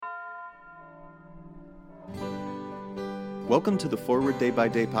Welcome to the Forward Day by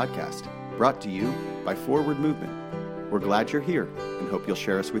Day podcast, brought to you by Forward Movement. We're glad you're here and hope you'll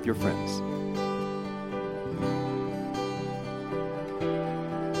share us with your friends.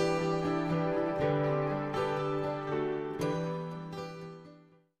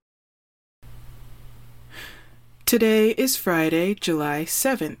 Today is Friday, July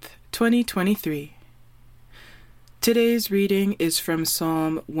 7th, 2023. Today's reading is from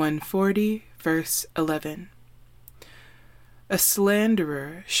Psalm 140, verse 11. A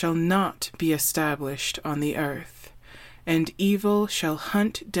slanderer shall not be established on the earth, and evil shall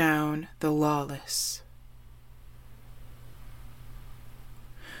hunt down the lawless.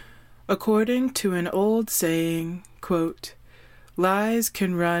 According to an old saying, quote, "Lies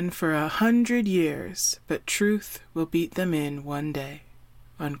can run for 100 years, but truth will beat them in one day,"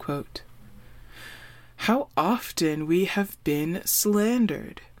 unquote. How often we have been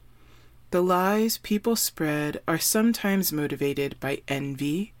slandered. The lies people spread are sometimes motivated by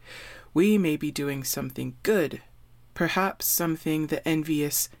envy. We may be doing something good, perhaps something the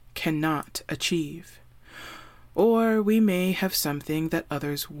envious cannot achieve. Or we may have something that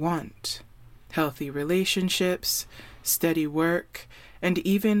others want. Healthy relationships, steady work, and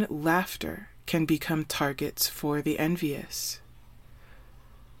even laughter can become targets for the envious.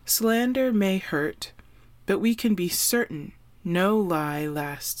 Slander may hurt, but we can be certain no lie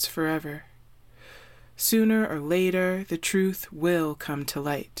lasts forever. Sooner or later, the truth will come to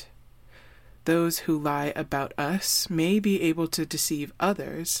light. Those who lie about us may be able to deceive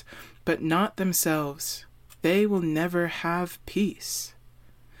others, but not themselves. They will never have peace.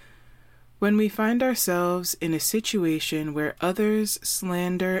 When we find ourselves in a situation where others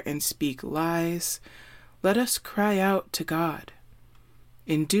slander and speak lies, let us cry out to God.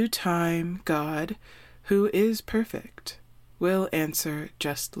 In due time, God, who is perfect, will answer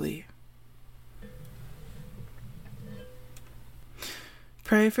justly.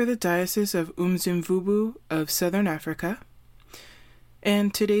 Pray for the Diocese of Umzimvubu of Southern Africa.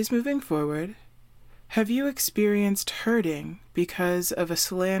 And today's moving forward, have you experienced hurting because of a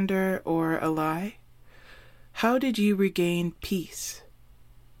slander or a lie? How did you regain peace?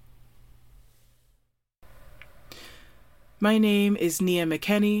 My name is Nia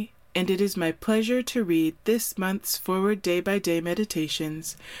McKenney, and it is my pleasure to read this month's Forward Day by Day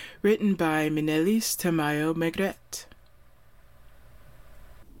Meditations, written by Minelis Tamayo Megret.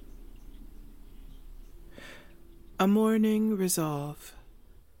 A Morning Resolve.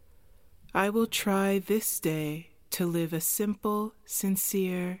 I will try this day to live a simple,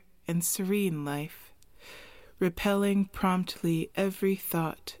 sincere, and serene life, repelling promptly every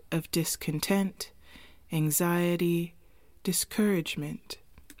thought of discontent, anxiety, discouragement,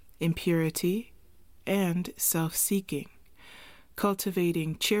 impurity, and self-seeking,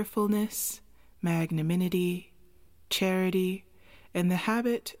 cultivating cheerfulness, magnanimity, charity, and the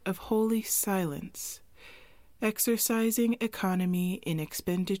habit of holy silence, exercising economy in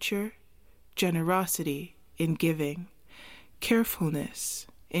expenditure, generosity in giving, carefulness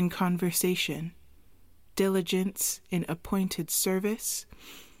in conversation, diligence in appointed service,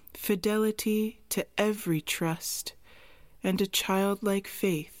 fidelity to every trust, and a childlike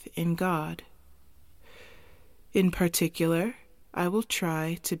faith in God. In particular, I will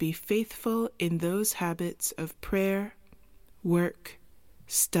try to be faithful in those habits of prayer, work,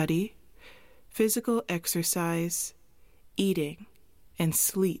 study, physical exercise, eating, and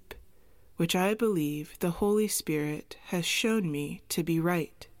sleep, which I believe the Holy Spirit has shown me to be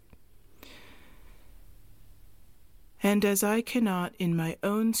right. And as I cannot in my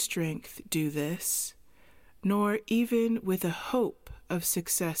own strength do this, nor even with a hope of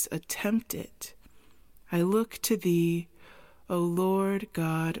success attempt it, I look to Thee, O Lord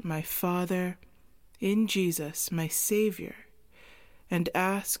God, my Father, in Jesus, my Savior, and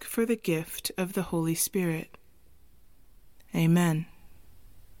ask for the gift of the Holy Spirit. Amen.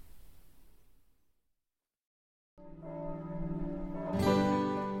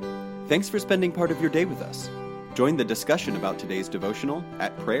 Thanks for spending part of your day with us. Join the discussion about today's devotional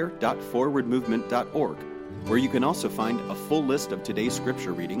at prayer.forwardmovement.org, where you can also find a full list of today's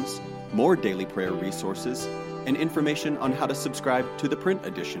scripture readings, more daily prayer resources, and information on how to subscribe to the print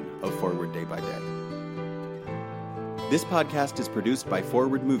edition of Forward Day by Day. This podcast is produced by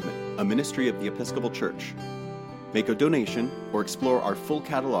Forward Movement, a ministry of the Episcopal Church. Make a donation or explore our full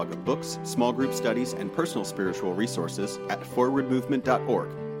catalog of books, small group studies, and personal spiritual resources at forwardmovement.org.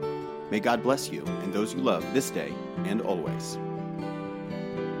 May God bless you and those you love this day and always.